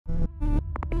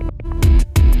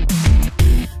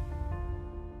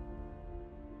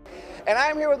And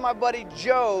I'm here with my buddy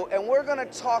Joe, and we're gonna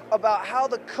talk about how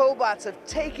the cobots have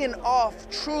taken off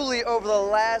truly over the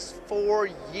last 4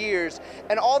 years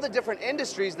and all the different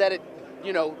industries that it,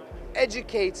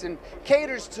 educates and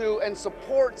caters to and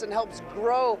supports and helps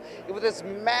grow with this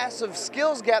massive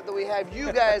skills gap that we have.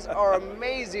 You guys are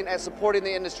amazing at supporting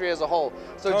the industry as a whole.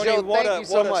 So Tony, Joe, thank you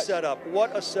so much. What a setup,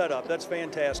 what a setup, that's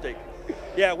fantastic.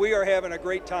 Yeah, we are having a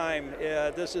great time.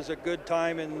 This is a good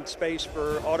time in space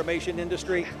for automation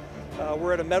industry.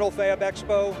 We're at a Metal Fab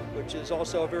Expo, which is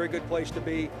also a very good place to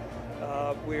be.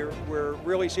 We're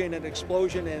really seeing an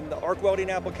explosion in the arc welding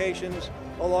applications,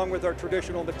 along with our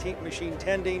traditional machine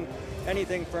tending,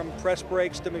 anything from press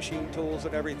brakes to machine tools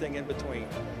and everything in between.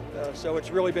 So it's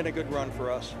really been a good run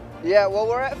for us. Yeah, well,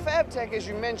 we're at FabTech, as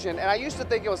you mentioned, and I used to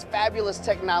think it was fabulous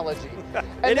technology.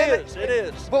 It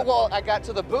is. But, well, I got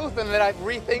to the booth and then I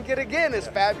rethink it again as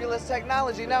fabulous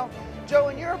technology. Now, Joe,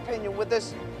 in your opinion, with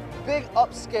this big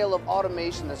upscale of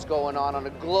automation that's going on a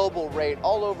global rate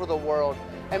all over the world,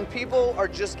 and people are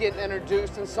just getting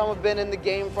introduced and some have been in the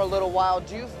game for a little while,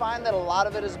 do you find that a lot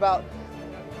of it is about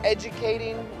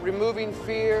educating, removing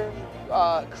fear,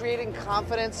 creating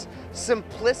confidence,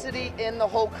 simplicity in the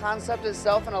whole concept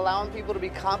itself and allowing people to be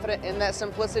confident in that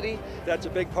simplicity? That's a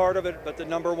big part of it, but the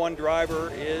 #1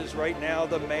 driver is right now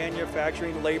the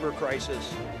manufacturing labor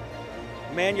crisis.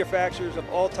 Manufacturers of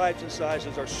all types and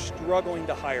sizes are struggling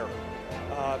to hire.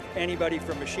 Anybody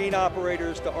from machine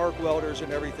operators to arc welders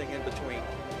and everything in between.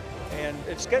 And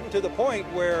it's getting to the point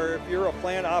where if you're a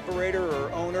plant operator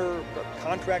or owner, a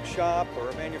contract shop or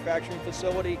a manufacturing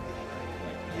facility,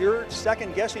 you're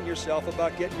second guessing yourself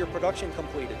about getting your production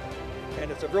completed.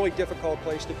 And it's a really difficult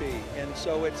place to be. And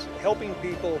so it's helping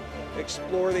people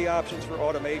explore the options for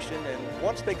automation. And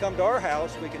once they come to our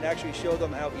house, we can actually show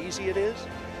them how easy it is,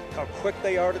 how quick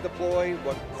they are to deploy,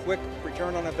 what quick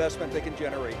return on investment they can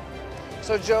generate.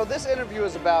 So Joe, this interview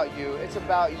is about you, it's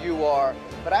about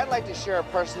but I'd like to share a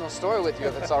personal story with you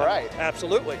if it's all right.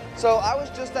 Absolutely. So I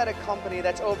was just at a company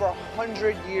that's over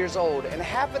 100 years old, and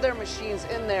half of their machines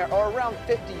in there are around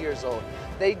 50 years old.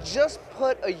 They just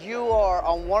put a UR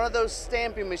on one of those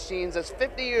stamping machines that's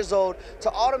 50 years old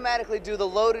to automatically do the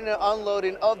loading and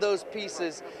unloading of those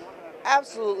pieces.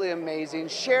 Absolutely amazing,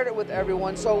 shared it with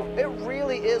everyone. So it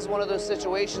really is one of those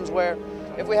situations where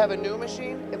if we have a new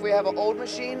machine, if we have an old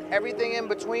machine, everything in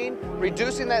between,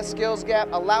 reducing that skills gap,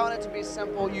 allowing it to be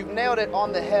simple, you've nailed it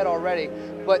on the head already.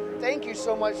 But thank you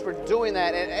so much for doing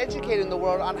that and educating the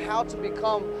world on how to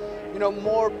become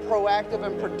more proactive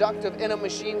and productive in a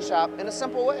machine shop in a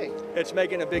simple way. It's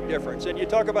making a big difference. And you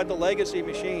talk about the legacy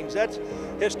machines, that's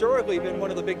historically been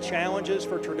one of the big challenges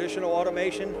for traditional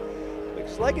automation.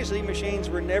 Because legacy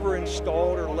machines were never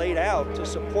installed or laid out to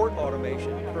support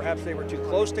automation. Perhaps they were too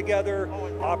close together,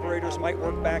 operators might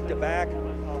work back to back.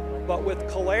 But with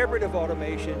collaborative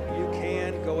automation, you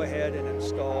can go ahead and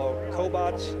install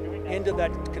cobots into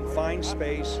that confined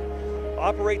space,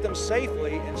 operate them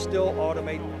safely, and still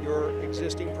automate your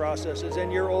existing processes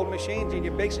and your old machines, and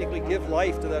you basically give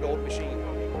life to that old machine.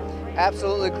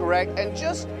 Absolutely correct. And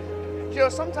just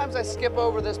sometimes I skip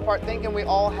over this part thinking we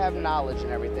all have knowledge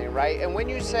and everything, right? And when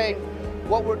you say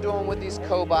what we're doing with these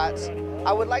cobots,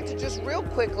 I would like to just real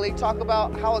quickly talk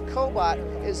about how a cobot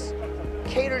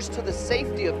caters to the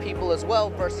safety of people as well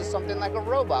versus something like a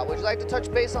robot. Would you like to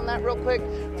touch base on that real quick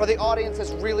for the audience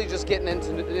that's really just getting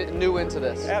new into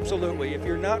this? Absolutely. If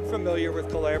you're not familiar with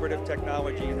collaborative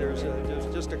technology, there's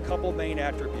just a couple main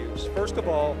attributes. First of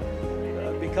all,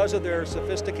 because of their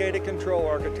sophisticated control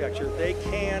architecture, they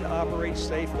can operate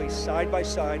safely side by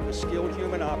side with skilled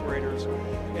human operators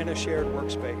in a shared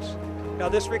workspace. Now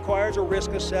this requires a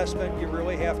risk assessment. You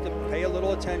really have to pay a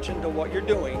little attention to what you're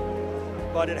doing,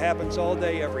 but it happens all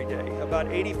day, every day. About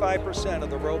 85% of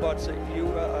the robots that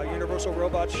Universal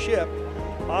Robots ship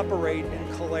operate in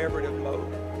collaborative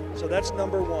mode. So that's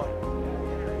 #1.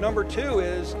 #2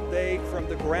 is they, from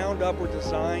the ground up, were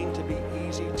designed to be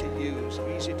easy to use,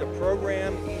 easy to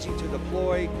program, easy to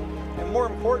deploy, and more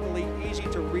importantly, easy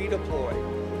to redeploy.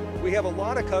 We have a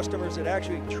lot of customers that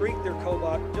actually treat their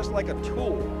cobot just like a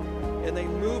tool, and they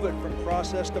move it from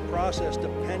process to process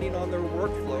depending on their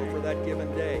workflow for that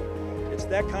given day. It's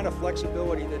that kind of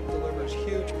flexibility that delivers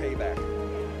huge payback.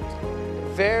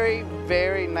 Very,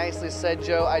 very nicely said,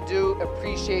 Joe. I do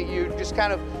appreciate you just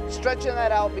kind of stretching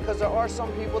that out because there are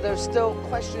some people that are still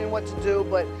questioning what to do,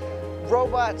 but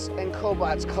robots and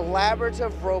cobots,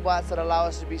 collaborative robots that allow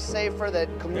us to be safer, that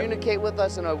communicate with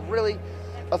us in a really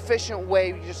efficient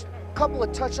way. Just a couple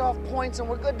of touch-off points and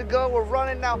we're good to go. We're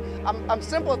running now. I'm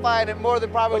simplifying it more than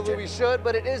probably we should,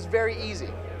 but it is very easy.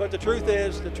 But the truth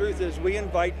is we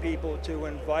invite people to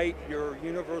invite your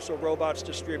Universal Robots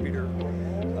distributor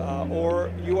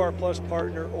or UR Plus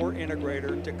partner or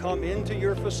integrator to come into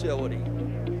your facility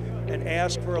and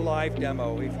ask for a live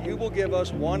demo. If you will give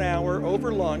us 1 hour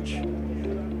over lunch,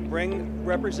 bring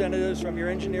representatives from your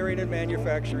engineering and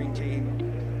manufacturing team,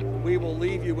 we will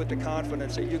leave you with the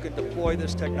confidence that you can deploy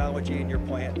this technology in your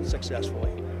plant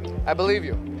successfully. I believe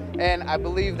you, and I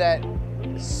believe that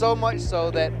so much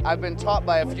so that I've been taught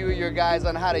by a few of your guys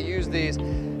on how to use these,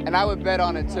 and I would bet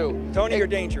on it too. Tony, you're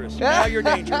dangerous. Now you're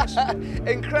dangerous.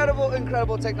 Incredible,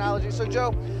 incredible technology. So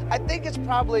Joe, I think it's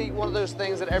probably one of those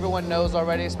things that everyone knows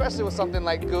already, especially with something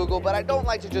like Google, but I don't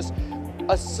like to just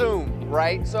assume,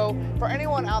 right? So for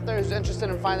anyone out there who's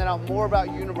interested in finding out more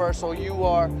about Universal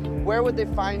UR, where would they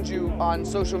find you on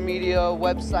social media,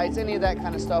 websites, any of that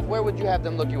kind of stuff? Where would you have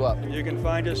them look you up? You can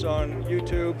find us on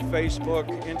YouTube, Facebook,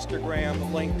 Instagram,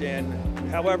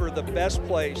 LinkedIn. However, the best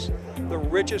place, the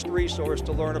richest resource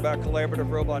to learn about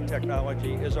collaborative robot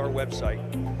technology is our website,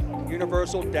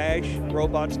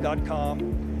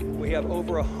 universal-robots.com. We have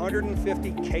over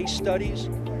 150 case studies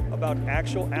about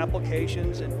actual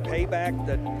applications and payback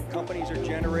that companies are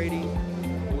generating.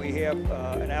 We have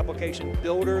an application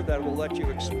builder that will let you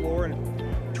explore and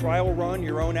trial run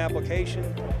your own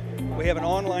application. We have an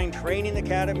online training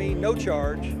academy, no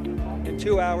charge. In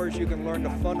 2 hours, you can learn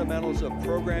the fundamentals of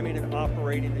programming and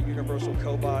operating the Universal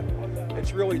Cobot.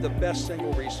 It's really the best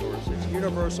single resource. It's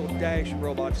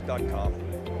universal-robots.com.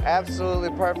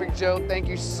 Absolutely perfect, Joe. Thank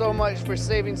you so much for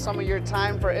saving some of your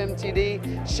time for MTD,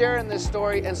 sharing this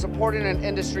story, and supporting an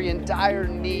industry in dire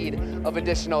need of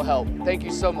additional help. Thank you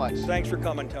so much. Thanks for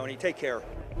coming, Tony. Take care.